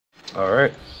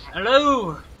Alright.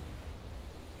 Hello.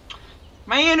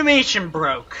 My animation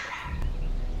broke.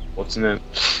 What's in it?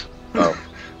 Oh.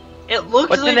 It looks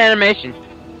What's like... an animation?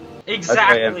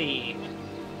 Exactly.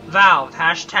 Valve,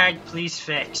 hashtag please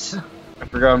fix. I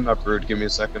forgot I'm not Brood. Give me a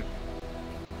second.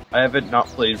 I haven't not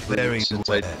played Brood Very since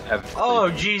well. I haven't Oh,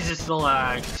 played Jesus, the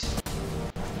lags.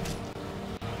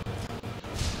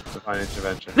 Divine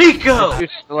Intervention. Nico!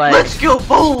 It's like- Let's go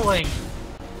bowling!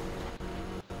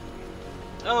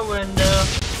 Oh, and,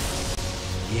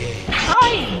 Yeah.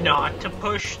 try not to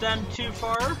push them too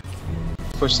far.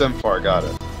 Push them far, got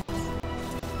it.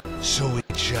 So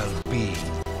it shall be.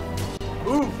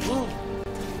 Ooh, ooh.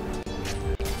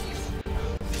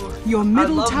 Your I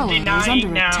middle love tower is denying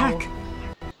under now. attack.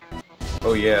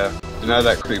 Oh yeah. Deny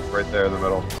that creep right there in the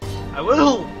middle. I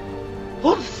will!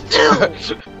 Hold still!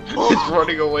 It's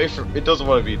running away from. It doesn't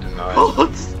want to be denied.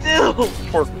 Hold still!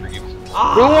 Poor creep.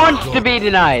 Ah, Who wants to be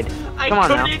denied? I Come on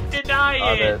now. couldn't deny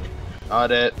Not it! it.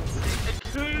 Not it. I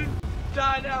couldn't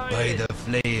deny By it! the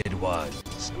flayed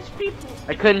ones. These people...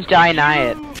 I couldn't deny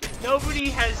it. Nobody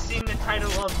has seen the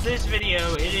title of this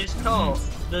video. It is called...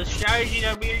 The strategy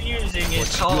that we are using is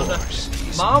What's called yours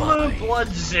is mine.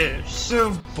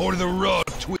 Mamabloodzues. For the raw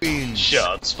twins.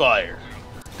 Shots fired.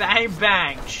 Bang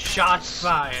bang, shots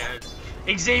fired.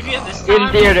 Xavier, this In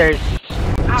time... theaters.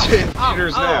 Ow, In ow,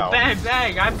 theaters ow, now. bang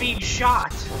bang, I'm being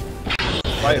shot.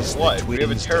 By As the what? We have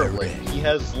a twins terrible. direct. He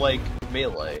has like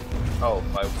melee. Oh,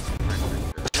 by.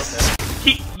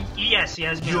 Okay. Yes, he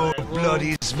has Your melee. blood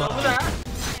is Over mine. that.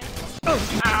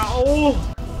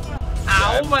 Ow!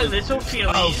 Ow, my little Out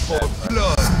feelies. for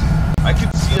blood. I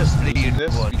can see us leading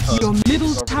this because Your middle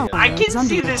he's already tower in. I is can under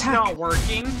see this attack. not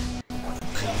working.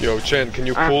 Yo, Chen, can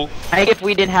you pull? I if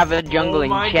we didn't have a jungling Oh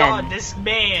my Chen, god, this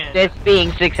man. this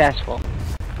being successful.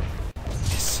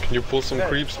 Can you pull some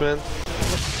creeps, man?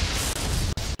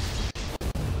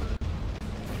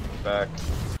 Back.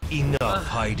 Enough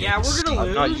hiding. Yeah, we're gonna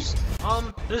I'm not lose. used-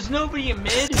 There's nobody in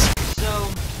mid,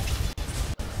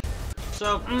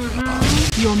 so,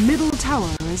 Your middle tower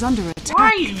is under attack. why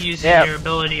are you using Yep. your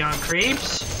ability on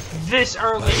creeps this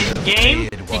early By in the game?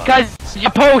 flayed ones. Because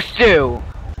you're supposed to.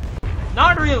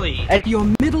 Not really. Your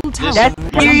middle tower That's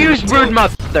is you under use attack.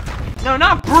 broodmother. No,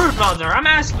 not broodmother. I'm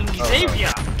asking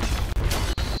Xavier.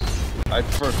 I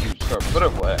prefer if you start put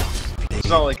it away. It's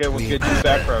not like everyone's gonna do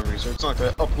background research. It's not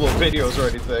gonna upload videos or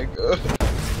anything.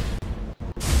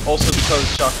 Also because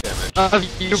shock damage.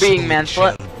 Of you being So it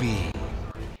manslet. shall be.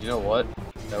 You know what?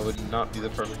 That would not be the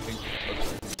perfect thing.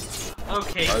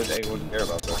 Okay. Why would anyone care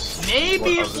about this?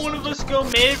 Maybe What if other- one of us go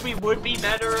mid, we would be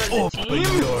better as a Open team.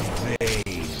 your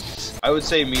veins. I would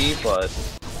say me, but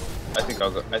I think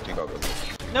I'll go. I think I'll go.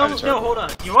 No, I'm sorry. no, hold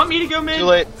on. You want me to go mid? Too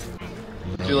late.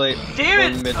 Too late. Damn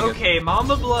Going it! mid again. Okay,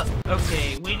 Mama Blood.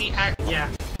 Okay, we need. Yeah.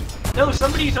 No,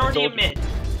 somebody's already in mid.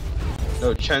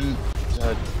 No, Chen.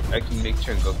 I can make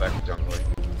Chen go back to jungling.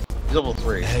 He's level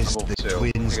 3. I'm As level the 2.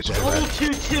 twins I think I should go Level back.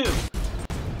 2-2.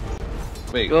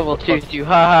 Wait. Level fuck, 2-2.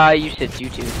 Haha, you said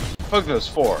 2-2. Pugno's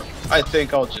 4. I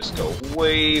think I'll just go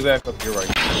way back up here right.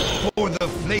 For the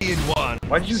flayed one.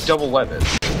 Why'd you double weapon?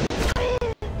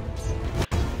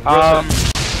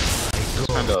 It's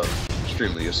kind of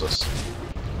extremely useless.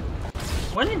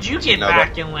 When did you get No,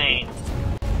 back in lane? Me?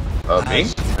 I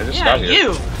just Yeah, got here. you.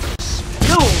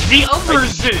 No, the other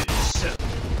Zeus.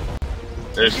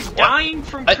 There's You're what? dying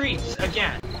from creeps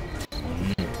again.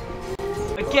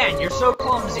 Again, you're so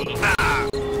clumsy.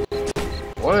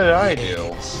 What did I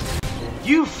do?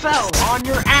 You fell on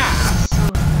your ass.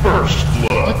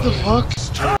 What the fuck?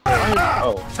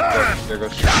 Oh, there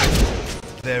goes.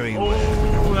 Very well.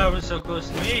 Oh, that was so close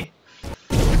to me.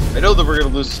 I know that we're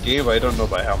gonna lose this game, but I don't know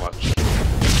by how much.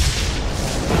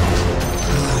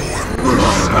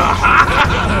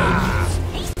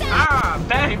 Ah,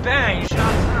 bang bang,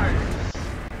 shots fired.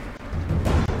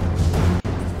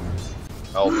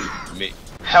 Help me!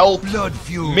 Help Blood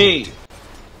fuel. me!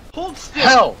 Hold still.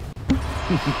 Help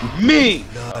me!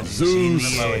 Blood is in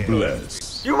the air.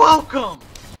 Bless. You're welcome.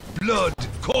 Blood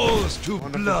calls to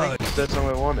blood. That's how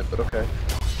I want it, but okay.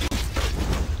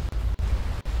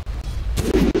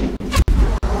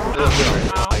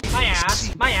 Ow, my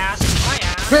ass, my ass, my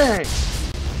ass. Bang!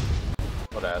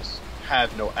 What ass?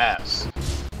 Have no ass.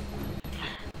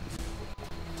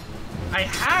 I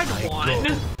had one,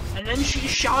 go. and then she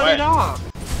shot What? it off.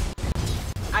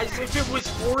 As if it was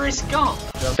Forrest Gump.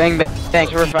 Bang bang.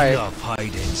 Thanks for fire. Enough hide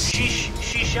and seek.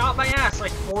 She shot my ass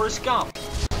like Forrest Gump.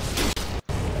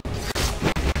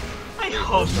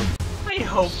 I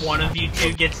hope one of you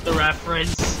two gets the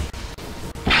reference.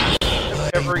 I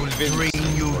Never will even-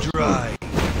 drain you dry.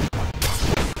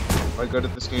 Am I good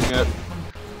at this game yet?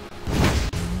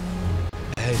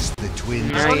 As As the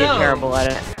twins I don't You're know. terrible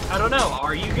at it. I don't know.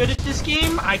 Are you good at this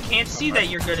game? I can't see that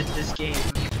you're good at this game.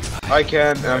 I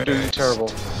can, and I'm doing terrible.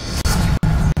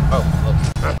 Oh,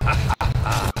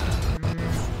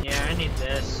 Yeah, I need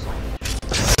this.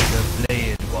 the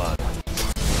blade one.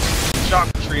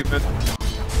 shock treatment.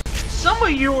 Some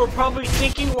of you are probably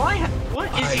thinking, why?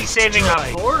 What is he saving up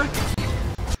for?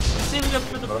 Saving up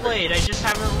for the blade. I just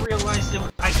haven't realized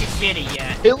that I could get it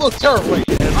yet. It looked terrible. Wait,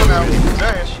 I'm out.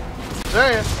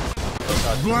 Xaviah.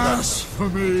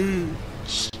 Blasphemy!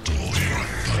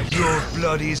 Your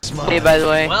blood is mine. Hey, by the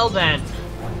way. Well then,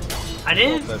 I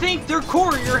didn't think their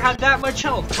courier had that much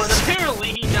health, but apparently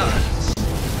he does.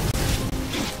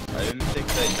 I didn't think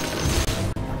that.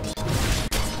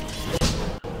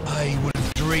 I will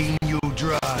drain you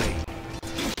dry.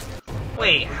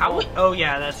 Wait, how? Oh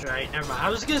yeah, that's right. Never mind. I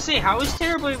was gonna say, how is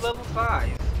Terribly level 5?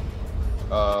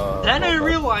 Then I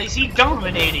realized he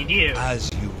dominated you.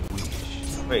 As you wish.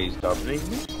 Wait, he's dominating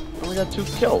me? I only got 2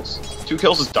 kills. 2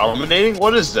 kills is dominating?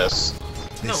 What is this?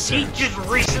 No, he just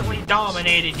recently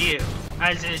dominated you.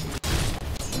 As in,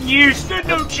 you stood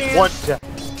no chance. What?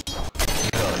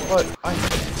 What?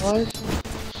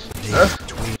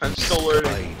 I'm still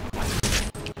learning.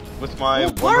 With my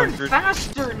Well, learn 100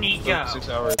 faster, Nico. 6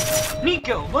 hours.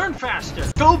 Nico, learn faster.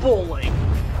 Go bowling.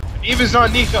 Eva's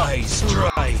not Nico. I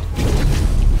strike.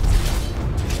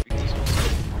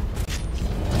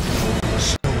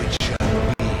 So it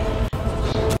shall be.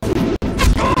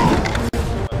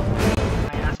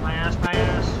 My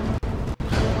ass.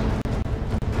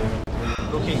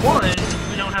 Okay. One,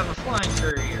 we don't have a flying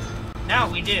courier. Now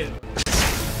we do.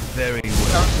 Very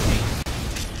well.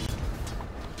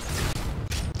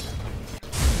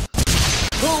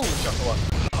 Boom! Chocolate.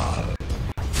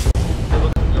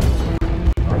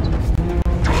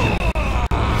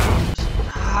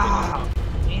 Ah,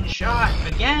 being shot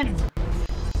again.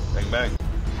 Bang bang.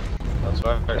 That's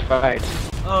right. Right.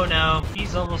 Oh no,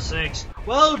 he's level 6.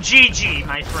 Well, GG,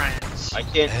 my friends. I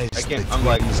can't, I'm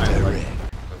like,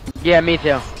 Yeah, me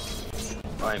too.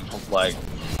 I'm like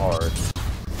hard.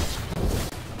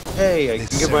 Hey, I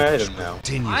can get my item now.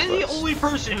 I'm the only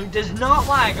person who does not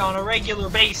lag on a regular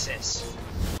basis.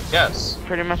 Yes,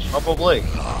 Pretty much. probably.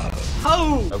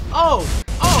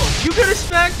 Oh, you could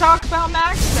expect talk about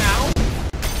Max now.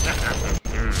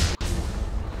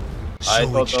 I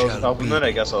thought that was a compliment.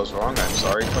 I guess I was wrong. I'm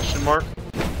sorry. Question mark.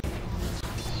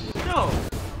 No,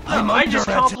 I just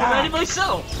complimented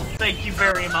myself. Thank you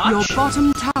very Your much.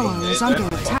 bottom tower is under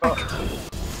attack.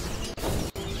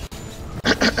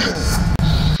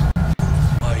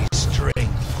 My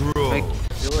strength grows.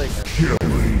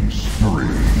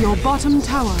 Your bottom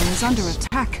tower is under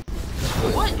attack.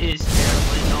 What is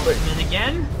Terribly's ultimate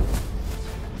again?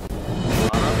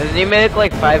 Doesn't he make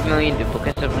like 5 million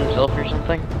duplicates of himself or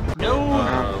something? No,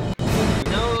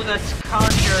 that's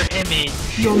conjure image.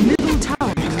 Your middle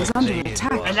tower is under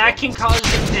attack. And that can cause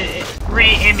him to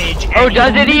re-image. Oh, any-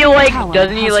 doesn't he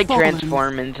has fallen.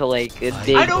 transform into like a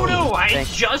big? I don't know. I thing?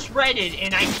 just read it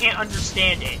and I can't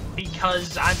understand it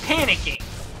because I'm panicking.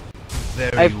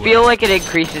 Very I well. feel like it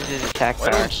increases his attack Why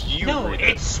power. don't you No, read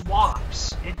it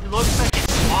swaps. It looks like it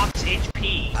swaps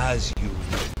HP. As you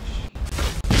wish.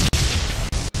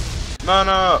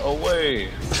 Mana away.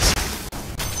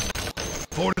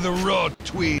 For the rod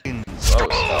twins. That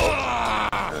was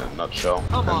hell. In a nutshell.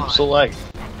 Come on. I'm so like.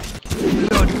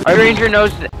 Our ranger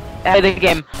knows how to play the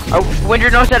game. Our ranger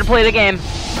knows how to play the game.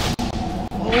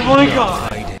 Oh my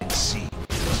god. Hide and seek.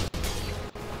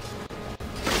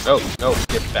 No,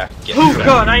 get back. Get Oh back.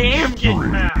 god, I am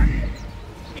getting back.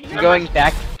 Going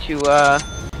back to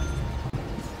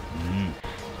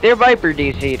their Viper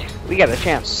DC'd. We got a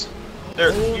chance.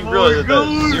 There, Oh you my realize that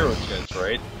God. that's 0 chance,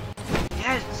 right?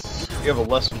 Yes. You have a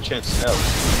less of a chance now.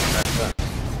 Back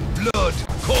then. Blood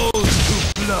calls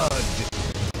to blood.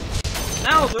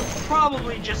 Now they're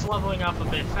probably just leveling up a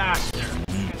bit faster.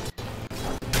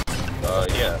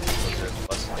 Yeah. They're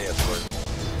less than effort.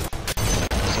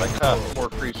 It's like, 4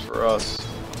 creeps for us.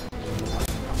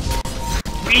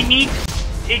 We need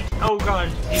it. Oh god,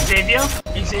 Xaviah?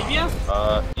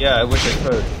 Yeah, I wish I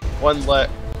could. One let.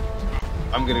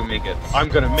 I'm gonna make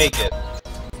it.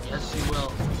 Yes, you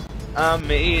will. I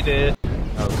made it.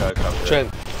 Oh god, copyright.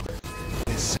 Trent,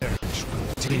 The search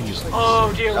continues.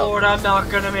 Oh dear lord, I'm not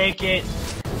gonna make it.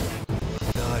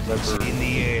 Blood is Never in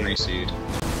the air. reseed.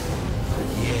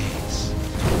 Yes.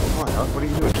 Come on, Alek, what are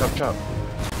you doing? Chop.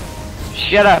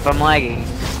 Shut up, I'm lagging.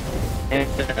 By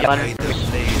the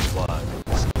blade ones.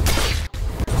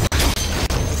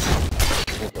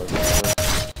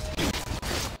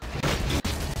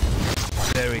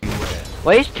 Very well.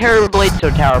 Why is Terrorblade so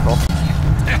terrible?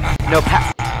 No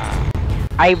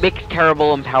I make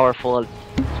terrible and powerful.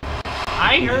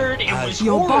 I heard it was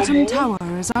Your horrible. bottom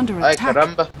tower is under Ay, attack.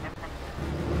 caramba.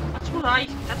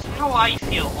 That's how I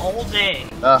feel all day.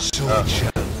 So it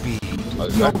shall be.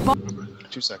 Your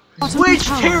 2 seconds. Switch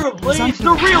Terrorblade,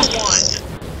 the real one!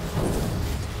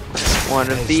 One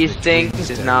of these things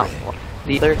is not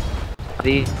the other.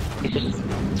 These just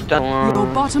Your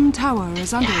bottom tower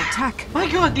is under attack. My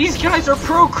god, these guys are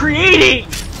procreating!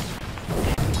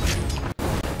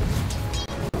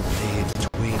 The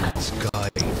twins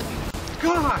guide.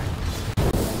 God!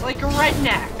 Like a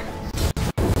redneck.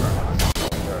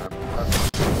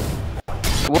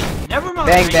 Never mind.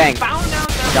 Bang, bang. Found out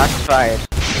that shots fired.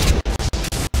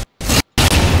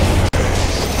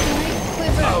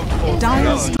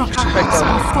 Dire structures are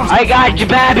I fortified. got you,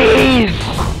 babies!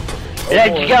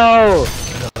 Let's go!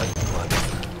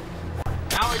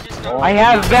 now I just don't. I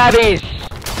have babies!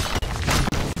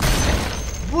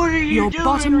 What are you Your doing,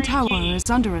 bottom Ricky? tower is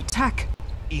under attack.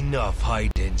 Enough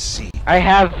hide and seek. I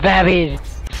have babies!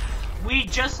 We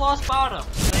just lost bottom.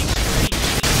 Thanks for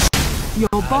Ricky.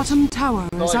 Your bottom tower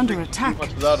Not is like under we can do attack.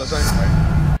 much without us anyway.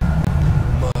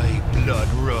 My blood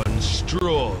runs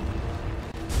strong.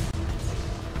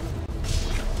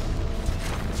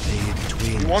 The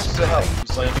twins He wants to help.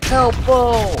 He's like,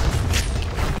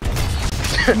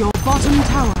 Your bottom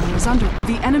tower is under.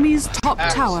 The enemy's top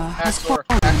axe, tower has axe or,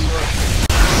 fallen. axe or.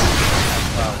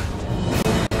 Wow.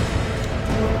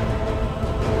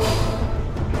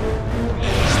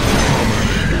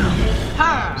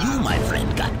 Ha! You, my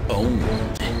friend, got owned.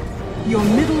 Your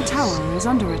middle tower is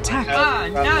under attack. Ah,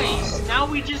 nice! Now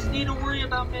we just need to worry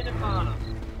about mid and bottom.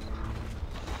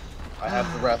 I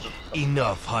have the wrath of.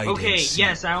 enough hide Okay, and seek.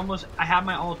 yes, I have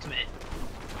my ultimate.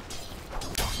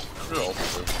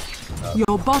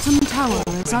 Your bottom tower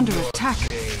is under attack.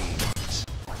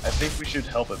 I think we should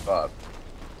help it, Bob.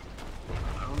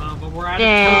 I don't know, but we're out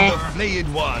Yeah. of power.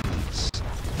 Flayed ones.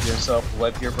 Yourself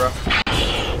web here, bro.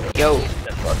 Yo.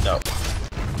 No.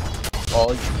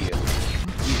 Oh yeah.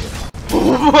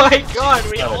 Oh my god,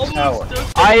 we Got a almost tower. took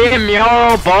I am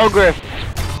your Bulgriff.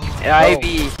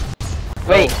 IB.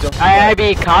 Wait, don't do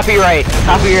IB, copyright.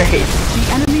 Copyright. The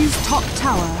enemy's top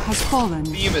tower has fallen.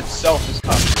 Beam itself is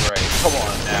copyright. Come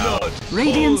on now.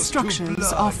 Radiant Falls to structures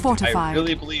blood. are I fortified.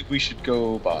 really believe we should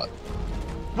go bot.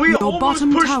 We Your almost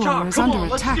bottom pushed tower top. is Come under on,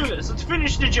 let's attack. do this. Let's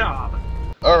finish the job.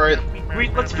 Alright.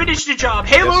 Let's finish the job.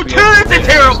 Halo Yes, we 2 have is the to.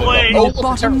 Terrorblade! Oh, Your look, the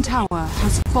bottom tower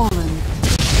has fallen.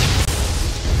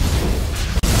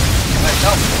 Nice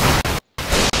help.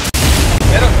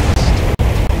 Get him.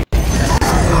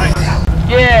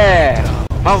 Yeah.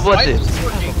 Mamabloodzues. Why is this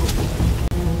working?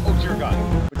 Oh dear God.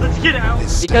 Let's get out.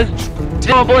 Because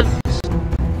Mamabloodzues.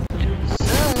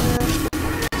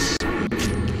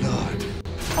 Blood.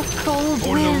 A cold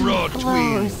For the wind raw blows.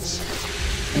 twins.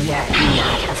 You're not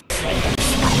afraid of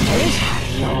spiders, are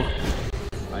you?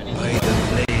 I need By the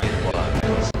flayed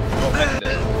ones. Oh, that's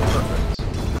it. Perfect.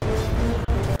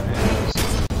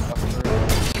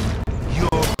 Your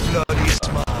blood is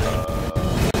mine.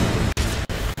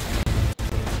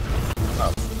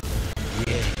 Oh,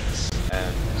 Yes.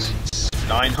 and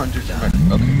 900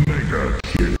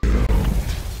 okay.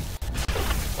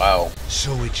 Wow.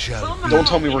 So it shall Somehow Don't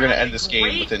tell me we're we gonna had end a this game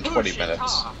great within push 20 at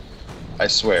minutes. top. I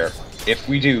swear. If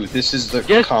we do, this is the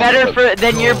Just combo better that-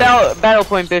 than your battle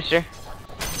point booster.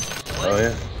 Oh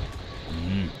yeah.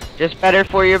 Just better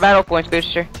for your battle points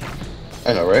booster.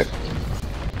 I know, right?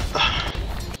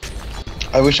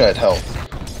 I wish I had help.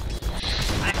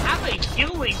 I have a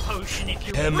healing potion if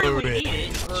you really Hemorrhage. need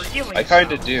it. Or healing I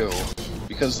kinda spell. do.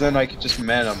 Because then I could just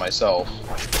mana myself.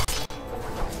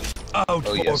 out Oh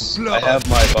for yes. I blood. have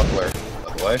my buckler,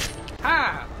 by the way.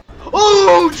 Ah!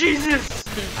 Oh, Jesus!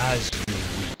 As you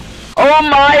Oh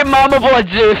my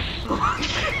Mamabloodzues.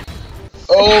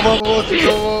 Oh,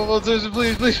 Mamabloodzues,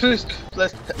 please, please, please.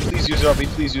 Please use it on me,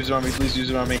 please use it on me, please use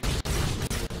it on me.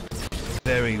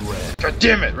 very well. God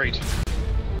damn it, Rage.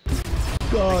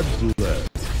 God bless.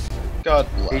 God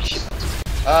bless.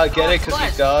 Get it, cause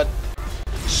he's God.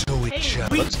 So it Hey, shall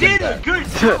we Let's get did a that. good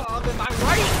job, am I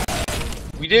right?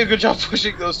 We did a good job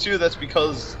pushing those two, that's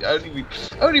because I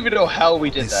don't even know how we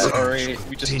did that, alright?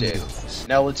 We just did. continues.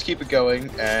 Now let's keep it going,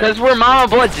 and... Because we're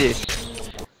Mamabloodzues.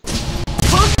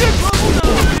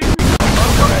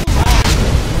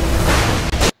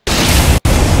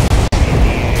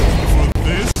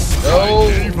 No!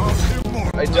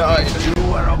 I died.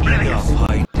 Enough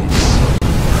hide and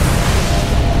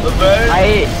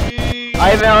Avenge!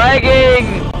 I'm lagging!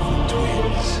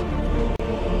 twins.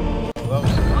 Oh,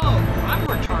 I'm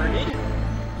retarded.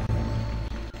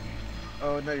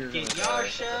 Oh, no, you're gonna Get die.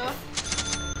 Yasha.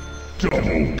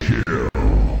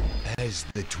 As As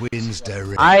the twins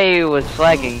direct. I was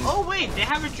flagging. Oh wait, they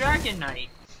have a dragon knight.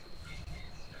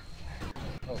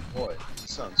 Oh boy,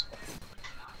 this sounds fun.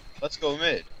 Let's go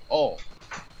mid. Oh.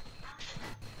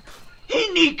 Hey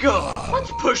Nico,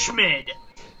 let's push mid.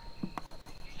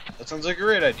 That sounds like a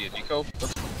great idea, Nico.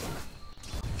 Let's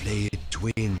Flayed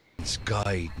twins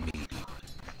guide me.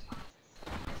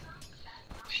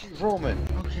 Hey, Roman.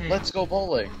 Okay. Let's go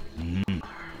bowling.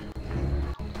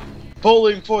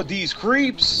 Bowling for these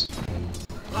creeps.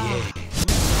 Sorry,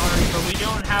 but we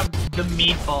don't have the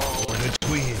meatball. The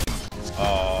twins.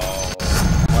 Oh.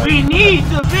 We need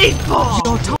the meatball!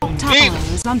 Your top tower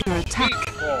is under attack.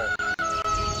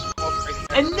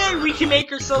 And then we can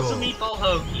make ourselves a meatball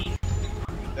hoagie.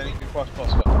 Then you can cross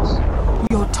buttons.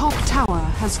 Your top tower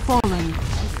has fallen.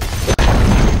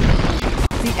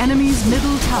 The enemy's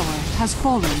middle tower has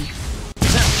fallen.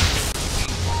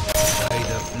 By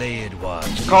the flayed one.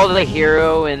 Called a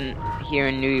hero here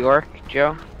in New York,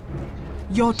 Joe.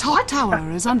 Your top tower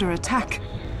is under attack.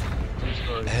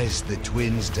 As the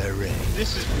twins direct.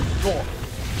 This is New York.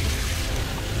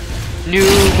 New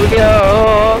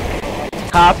York.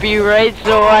 Copyright,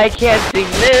 so I can't sing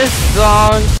this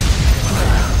song.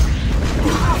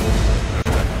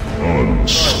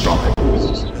 Unstoppable.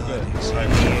 This is good.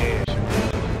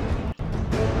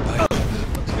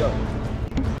 Let's go.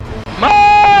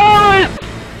 Mom!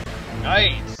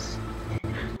 Nice.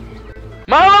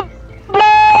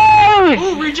 Mamabloodzues!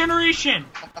 Ooh, regeneration!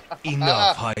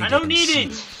 Enough hiding. I don't need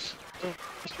it! Oh,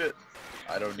 shit.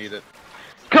 I don't need it.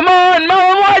 Come on,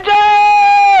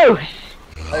 Mamabloodzues!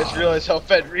 I just realized how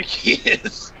fed Ricky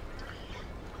is.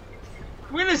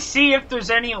 We're gonna see if there's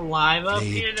any alive up The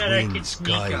here that I can twins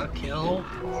sneak a guide. kill.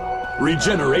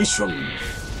 Regeneration.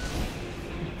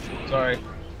 Sorry.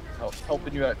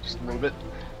 Helping you out just a little bit.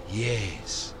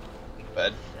 Yes.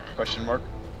 Fed? Question mark.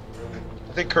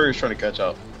 I think Curry's trying to catch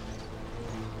up.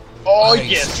 Oh, I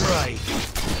yes! strike.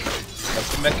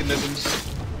 That's the mechanisms.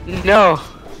 No.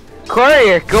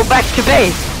 Courier, go back to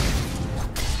base.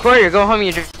 Courier, go home,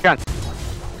 you're drunk.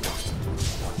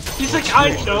 He's like, I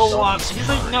know he's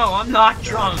like, no, I'm not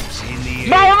drunk. In the air.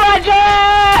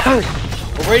 Mamabloodzues!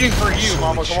 We're waiting for you,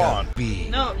 Mama, come on. Be.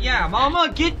 No, yeah, Mama,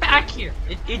 get back here.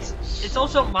 It's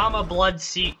also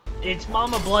Mamabloodzues. It's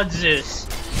Mamabloodzues.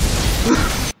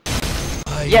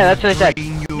 Yeah, that's what I said.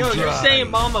 No, you're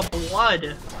saying Mama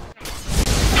Blood.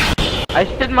 I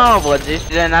said Mamabloodzues,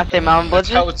 did I not say That's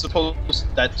how Mamabloodzues? it's supposed.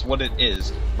 That's what it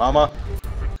is. Mama,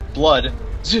 blood,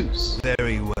 Zeus.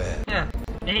 Very well. Yeah.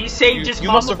 And he's saying just you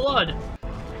Mama must have- Blood.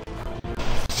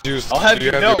 Zeus, I'll have do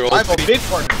you have know, your I'm a ulti? big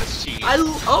part of this team.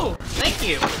 Oh, thank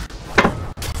you.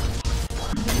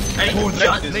 For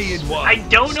the flayed one. I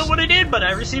don't know what it did, but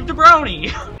I received a brownie.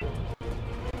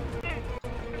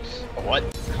 What?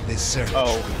 The search.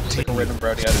 Oh, it's like a random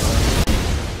brownie out of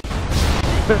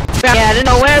Yeah, I didn't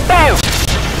know where to go.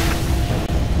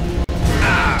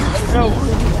 nowhere. No,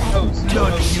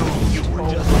 Not you. You were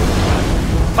just.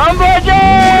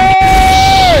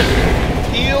 Mamabloodzues!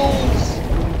 heals.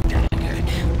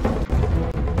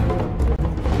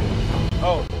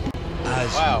 Oh,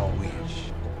 As wow. you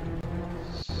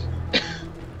wish.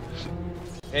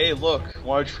 Hey, look.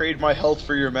 Want to trade my health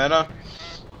for your mana?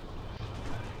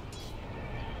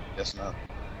 Guess not.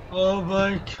 Oh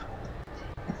my.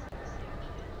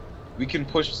 We can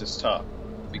push this top.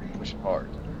 We can push it hard.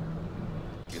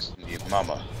 We just need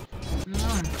Mama.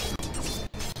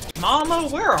 Mama,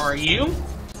 where are you?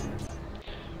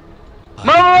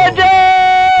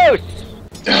 Mamabloodzues!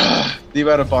 The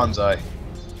amount of bonsai.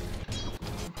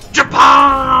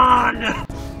 Japan!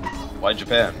 Why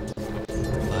Japan?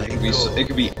 It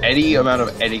could be any amount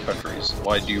of any countries.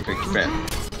 Why do you pick Japan?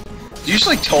 Did you just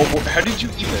like teleport? How did you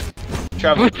even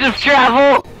travel? Boots of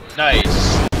travel! Nice.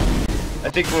 I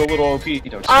think we're a little OP, don't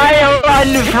you? I run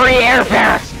free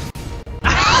airfare!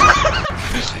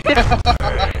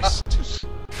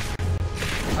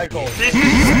 I call it.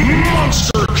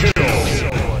 Monster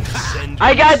kill.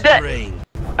 I got the.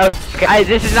 Okay,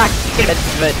 this is not good,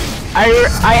 but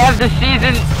I have the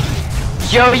season.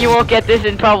 Joe, you won't get this,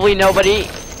 and probably nobody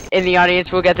in the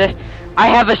audience will get this. I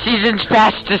have a season's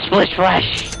pass to Split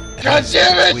Flesh. God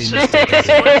damn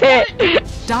it!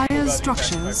 Dire's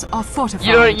structures are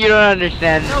fortified. You don't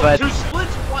understand, No, but to split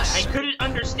what? I couldn't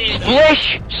understand.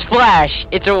 Splish Splash.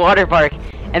 It's a water park,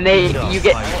 and you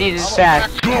get season's pass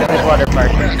to this water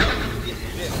park.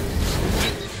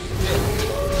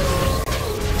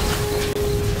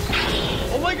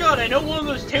 Oh my god, I know one of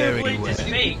those Very Terrorblades is well.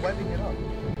 fake. Webbing it up.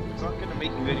 It's not gonna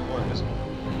make you any more invisible.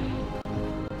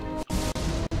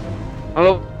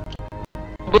 Oh,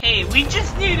 Hey, we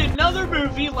just need another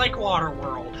movie like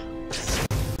Waterworld.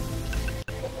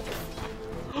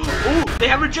 Ooh, they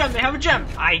have a gem, they have a gem.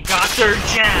 I got their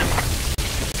gem.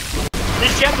 The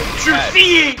gem of true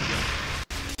seeing.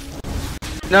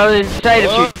 No, the side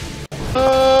of you.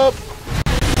 Oh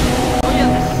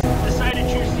yeah, the side of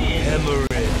true seeing.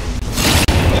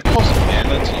 It costs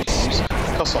mana to use. It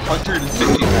costs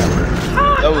 150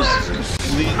 mana. That was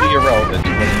completely irrelevant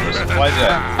to what it was. Why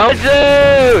that? Oh,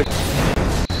 Zues!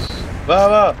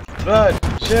 Baba! Blood!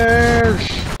 Cheers!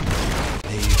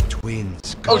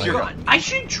 Twins. Oh, you're God, I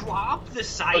should drop the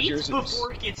site yours is-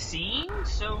 before it gets seen,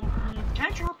 so can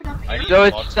I drop it up I here? So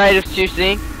it's side of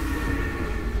choosing.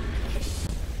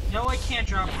 No, I can't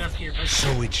drop it up here, but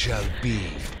So it shall be.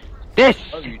 This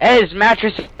is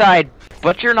mattress side,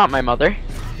 but you're not my mother.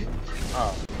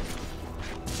 Oh.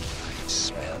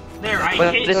 Smell. there, I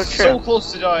But hit. it's So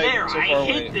close to dying, There, so I far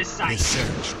hit away. this The site.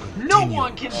 search No continue.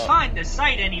 one can find the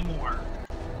site anymore.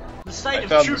 The I site of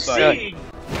found true the site. seeing.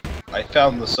 I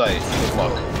found the site. Good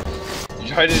luck. You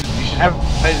should hide it in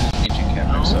ancient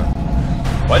camp next time.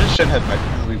 Why does Shen have mech?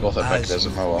 We both have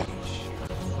mechanism, oh well.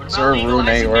 What Is there a about rune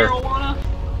legalizing anywhere? marijuana?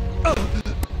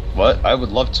 What? I would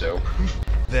love to.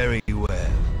 Very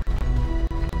well.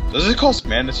 Does it cost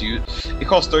mana to use? It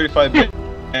costs 35 mana.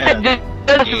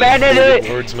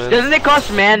 Doesn't it cost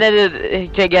mana to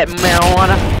get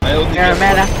marijuana? I only get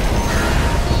Marijuana.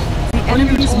 The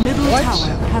enemy's middle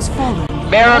tower has fallen.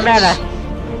 Marijuana.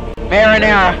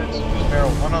 Marinara.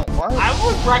 Marijuana? What? I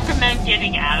would recommend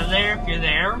getting out of there if you're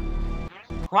there.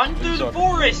 Run through the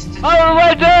forest. Oh,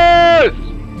 bloodzues!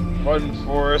 Run,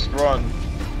 Forest, run.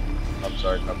 I'm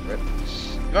sorry, copyright.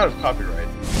 You might have copyright.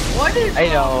 What is? I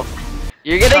know.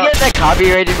 You're gonna get that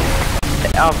copyrighted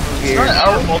off of It's here. not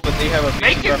our fault that they have a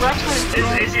Making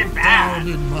references isn't bad.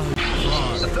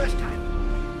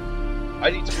 I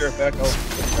need to be right back.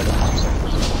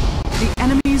 The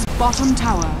enemy's bottom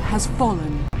tower has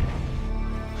fallen.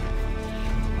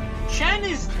 Shen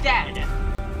is dead.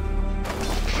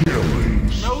 No,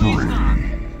 he's not.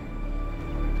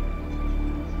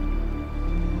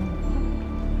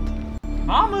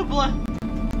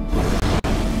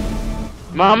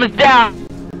 Mama's down.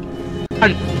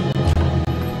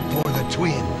 For the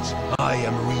twins, I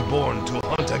am reborn to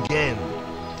hunt again.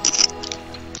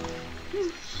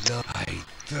 I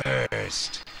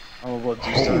thirst. Oh,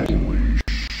 holy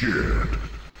shit.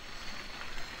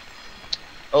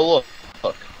 Oh, look.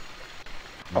 Look.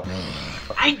 Oh.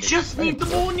 I just need the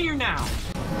Mjolnir now.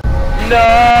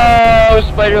 No,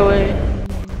 Spiderway. I'm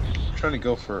trying to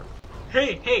go for...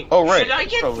 Hey. Oh, right, Should I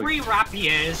get probably- 3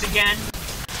 rapiers again?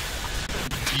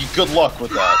 Good luck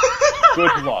with that.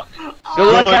 Good luck.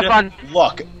 Good luck, have fun.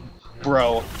 Luck,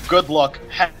 bro. Good luck,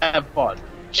 have fun.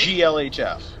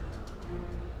 GLHF.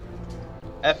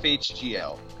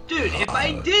 FHGL. Dude, if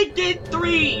I did get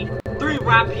 3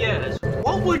 rapiers,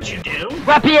 what would you do?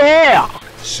 Rapier!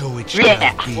 So it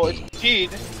shall be. Well, if you did,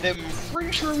 then I'm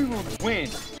pretty sure we would win.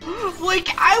 Like,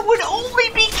 I would only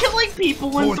be killing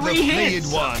people in For 3 the hits.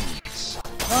 flayed ones.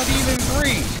 Not even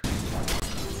 3.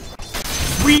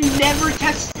 We never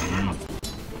tested out.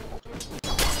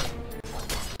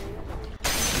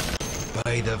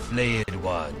 By the flayed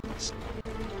ones.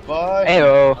 Bye.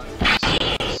 Heyo.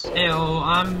 Ew,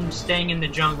 I'm staying in the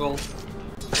jungle.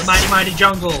 The mighty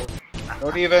jungle.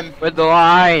 Don't even... Where the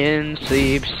lion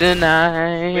sleeps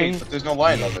tonight. Wait, but there's no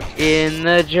lion of it. In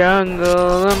the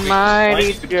jungle, the mighty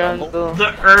lion in the jungle? jungle.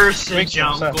 The Ursa Makes no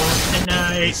jungle sense.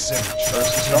 tonight.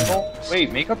 Versus jungle?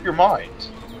 Wait, make up your mind.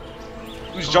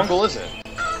 Whose jungle is it?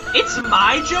 It's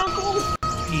my jungle,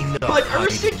 but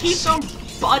Ursa keeps on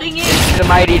butting in. The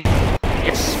mighty.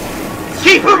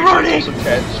 Keep it running! Also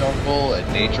Ted's jungle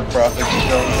and Nature Prophet's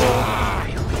jungle.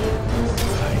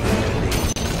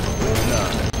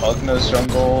 Pugna's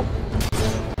jungle.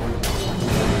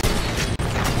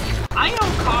 I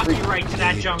own copyright to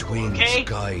that jungle, okay?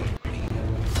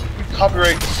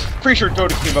 Copyright. Pretty sure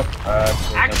Dota came up.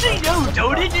 Actually, no,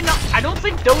 Dota did not. I don't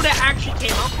think Dota actually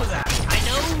came up with that. I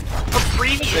know a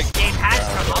previous game has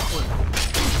come up with it.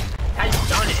 Has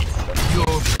done it.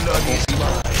 Your blood is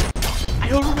mine. I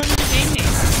don't remember the game name.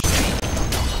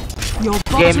 Your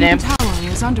Game name? bottom tower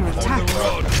is under attack.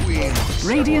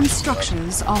 Radiant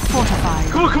structures are fortified.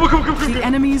 Come on. The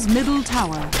enemy's middle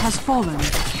tower has fallen.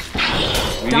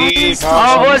 We Dire need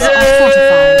structures Oh,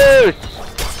 are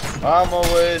fortified. Mama,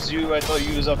 where's you? I thought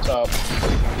you was up top.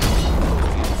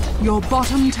 Your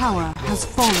bottom tower has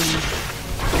fallen.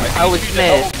 I was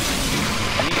mid. I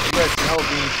need you guys to help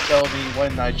me tell me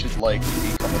when I should, like,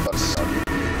 become a bloodseeker.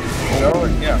 You know?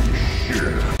 And yeah.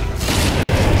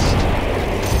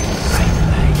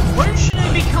 When should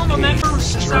I become a member of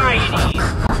society?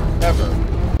 Never.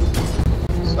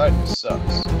 Society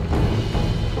sucks.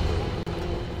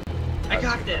 I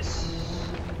got this.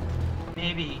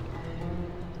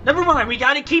 Never mind, we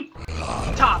gotta keep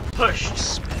top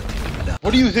pushed.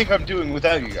 What do you think I'm doing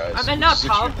without you guys? I meant not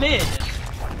top, mid.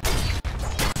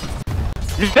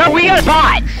 No, we got a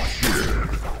bot!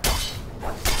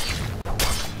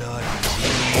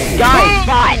 Guys,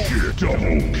 bot!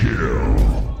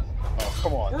 Oh,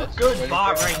 come on. We're good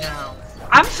bot right now.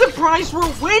 I'm surprised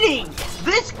we're winning!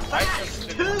 This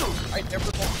fast, too! I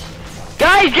never thought.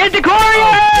 Guys, get the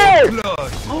courier!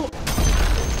 Oh,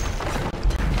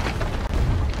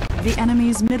 The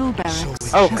enemy's middle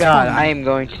barracks. Oh has god, fallen. I am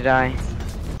going to die.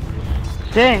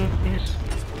 Sing.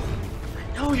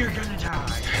 I know you're gonna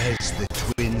die. As the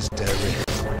twins direct.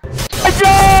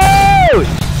 Bloodzues!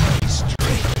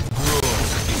 Straight roar.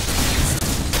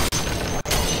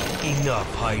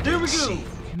 Enough hide There and we go. seek.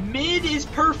 Mid is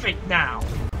perfect now.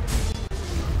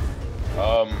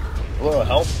 A little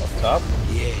help up top.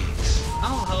 Yes.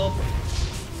 I'll help.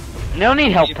 No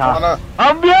need help, Top. Mana.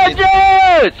 I'm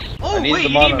bloodzues! Oh I need wait, the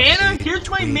you need mana. mana? Here's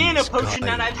my mana potion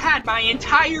that I've had my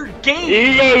entire game.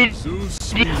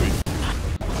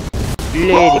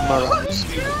 Lady Mara.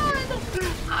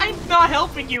 I'm not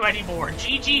helping you anymore.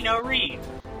 GG, no read.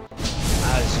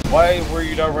 As Why were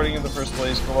you not running in the first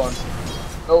place? Come on.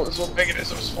 No, this is what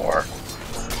mechanism's for.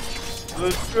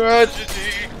 The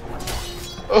tragedy.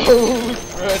 Oh,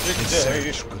 tragic the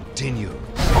day. search continues.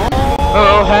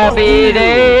 Oh, happy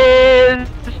days!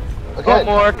 Okay. Oh,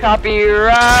 more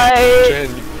copyright! Jen,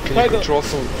 can you control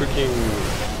some freaking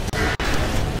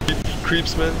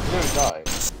creeps, man? They're gonna die.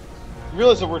 You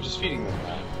realize that we're just feeding them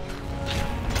now.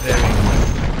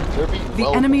 They're being The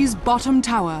well enemy's bottom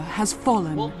tower has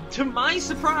fallen. Well, to my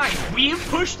surprise, we have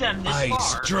pushed them this I far.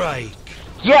 strike.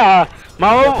 Yeah,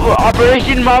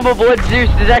 Operation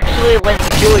Mamabloodzues is actually like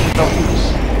doing something.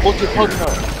 Look at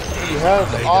Pugno. She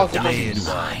has By the awesome. blade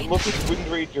line. Look at Wind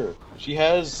Ranger. She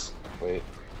has. Wait,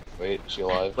 is she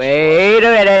alive? Wait a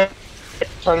minute.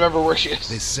 Trying to remember where she is.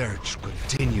 The search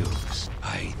continues.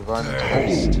 I Divine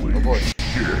thirst. Oh boy.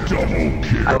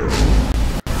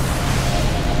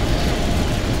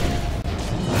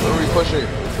 Where are we pushing?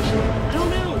 I don't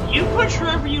know. You push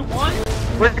wherever you want.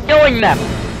 We're killing them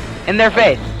in their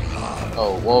face.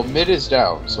 Oh well, mid is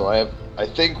down, so I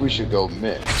think we should go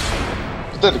mid.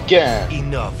 But then again,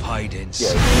 Enough hide and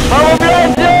seek.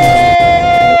 yeah,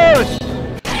 Mamabloodzues!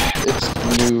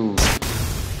 it's new.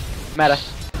 Meta.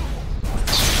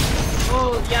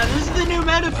 Oh yeah, this is the new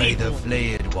meta, By people. the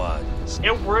flayed ones.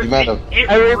 It works. Meta. It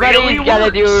Everybody's really gotta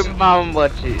works. do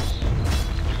Mamabloodzues.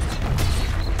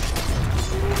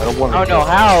 I don't want I to. don't know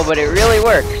how, but it really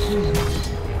works.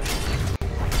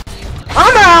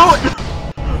 I'm out.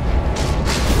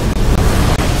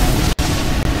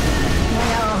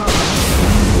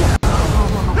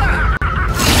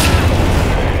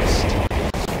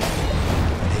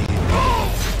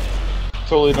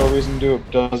 Totally no reason to do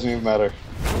it. Doesn't even matter.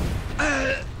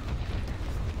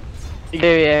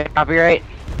 Yeah, copyright.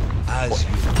 As you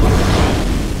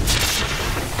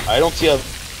I don't see how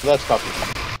that's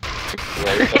copyright.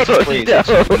 Right? That's Oh, crazy. no.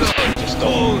 Just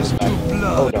don't use that.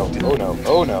 Oh no! Oh no!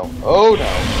 Oh no! Oh no!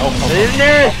 Oh, come Isn't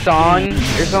there a song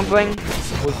or something? on.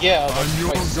 Well, yeah, that's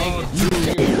my singing.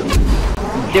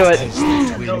 Do it.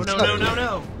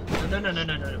 No.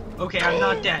 Okay, I'm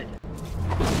not dead.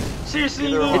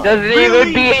 Seriously, though. It doesn't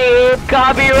Really? even be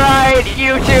copyright,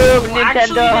 YouTube, Well,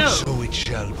 actually, Nintendo. no. so it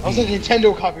shall How's that be.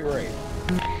 Nintendo copyright?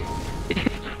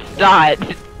 Not.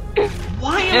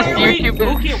 Why am Just I YouTube it.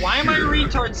 Okay, why am I a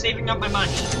retard saving up my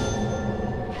money?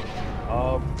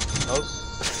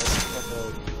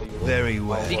 Very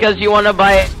well. Because you want to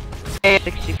buy a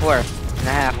 64 and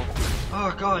a half.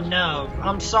 Oh god, no.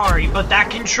 I'm sorry, but that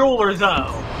controller,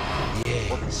 though. Yes.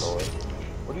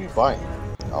 What are you buying?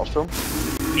 Alstrom?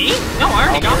 Me? No, I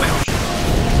already got my own.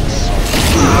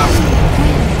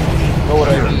 Know what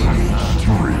I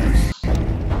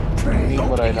need. Know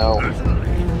what I know.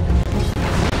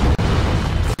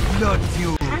 Blood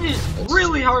fuel. That is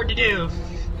really hard to do.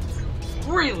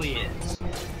 Really is.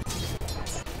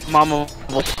 Mama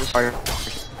will start.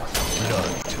 Blood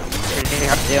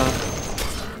to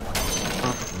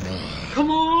Come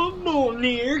on,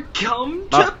 Molnir, come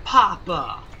to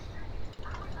Papa.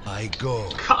 I go.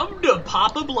 Come to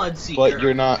Papa Bloodseeker. But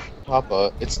you're not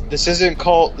Papa. This isn't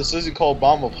called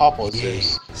Mama Papa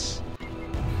Zeus. Yes.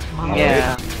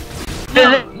 Yeah.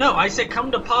 No, I said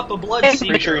come to Papa Bloodseeker.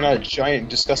 Make sure you're not a giant,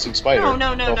 disgusting spider.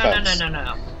 No. offense.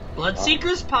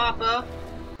 Bloodseeker's Papa.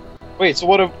 Wait, so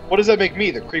what does that make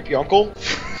me? The creepy uncle?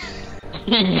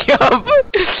 Yup.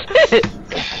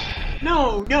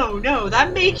 No.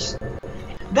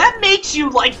 That makes you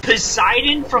like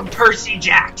Poseidon from Percy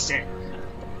Jackson.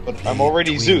 But I'm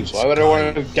already Zeus. Why would I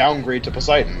want to downgrade to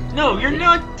Poseidon? No, you're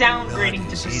not downgrading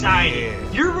to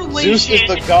Poseidon. Your relation... Zeus is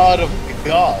the god of the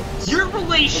gods. Your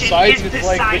relation Poseidon is is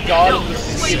Poseidon. like the god no, of the your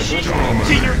sea. relation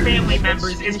to your family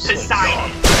members is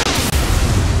Poseidon.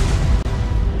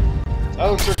 I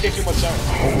don't start kicking much sound.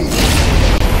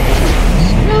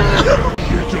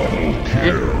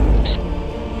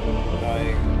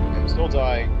 Dying. I'm still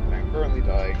dying. I'm currently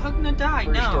dying. How can I die?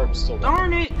 Pretty No. sure I'm still dying.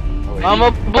 Darn it.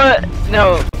 Oh, wait.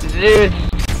 No, Zeus.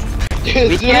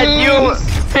 We can't do.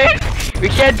 We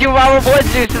can't do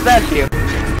Mamabloodzues without you.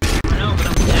 I know, but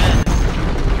I'm dead.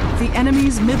 The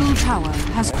enemy's middle tower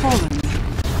has fallen.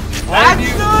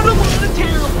 That's not a lot of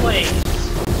terror plays.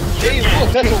 Hey,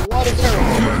 look, that's a lot of terror.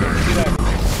 Get out.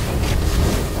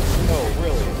 No,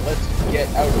 really, let's get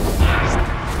out of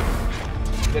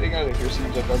here. Getting out of here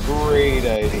seems like a great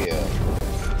idea.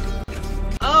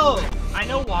 Oh, I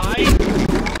know why.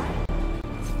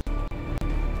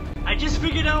 I just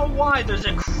figured out why. There's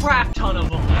a crap ton of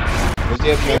them. Does he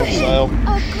have no style?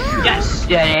 Yes.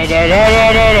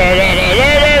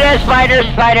 Spider,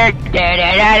 spider.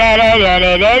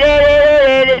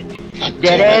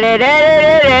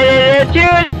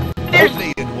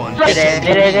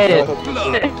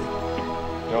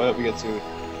 Don't help me get sued.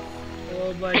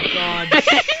 Oh my god.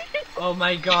 Oh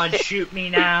my god, shoot me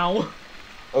now.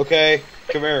 Okay,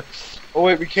 come here. Oh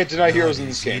wait, we can't deny heroes in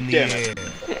this game. Damn it.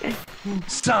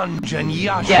 Sanj and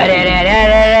Yasha.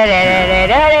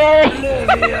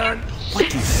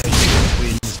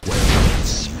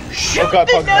 Oh god,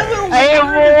 fuck me. I am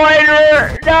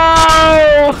Warrior! No!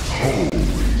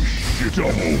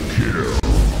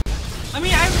 I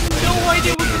mean, I have no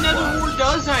idea what the Nether War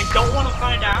does, and I don't want to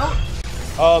find out.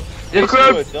 Basically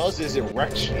what it does is it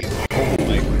wrecks you.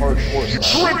 Like, hardcore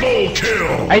style. Triple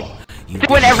kill! I think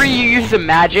whenever you use the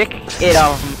magic, it,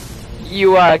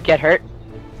 you, get hurt.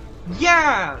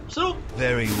 Yeah, so,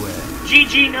 Very well.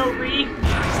 GG no re.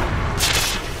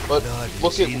 But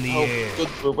look at in the how air. good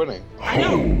we're winning. I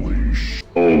know.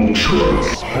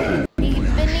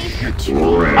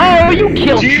 Oh, you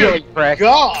killed Billy Frick.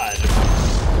 God!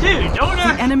 Dude, don't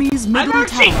The enemy's I'm middle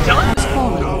actually tower done. has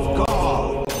fallen.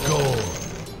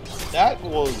 That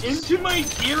was... Into my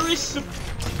dearest...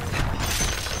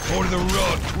 For the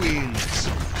Rod Twins.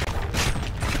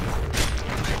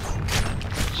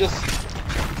 just...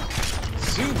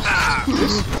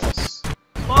 Zeus.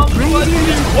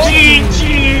 GG!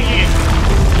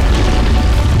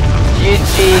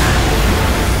 GG.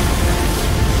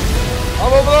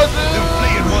 The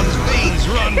flayed one's veins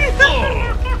run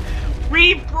full.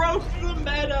 We broke the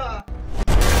meta!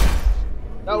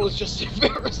 That was just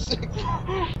embarrassing.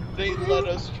 They let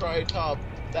us try top.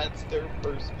 That's their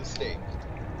first mistake.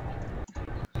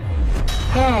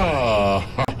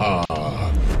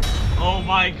 Oh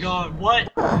my god,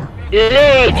 what?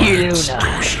 Lady Luna.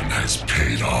 Has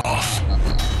paid off.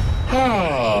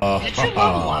 Did you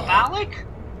level up, Alec?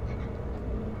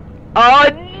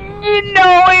 You know,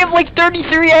 I have like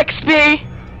 33 XP.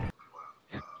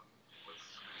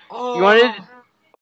 Oh. You wanted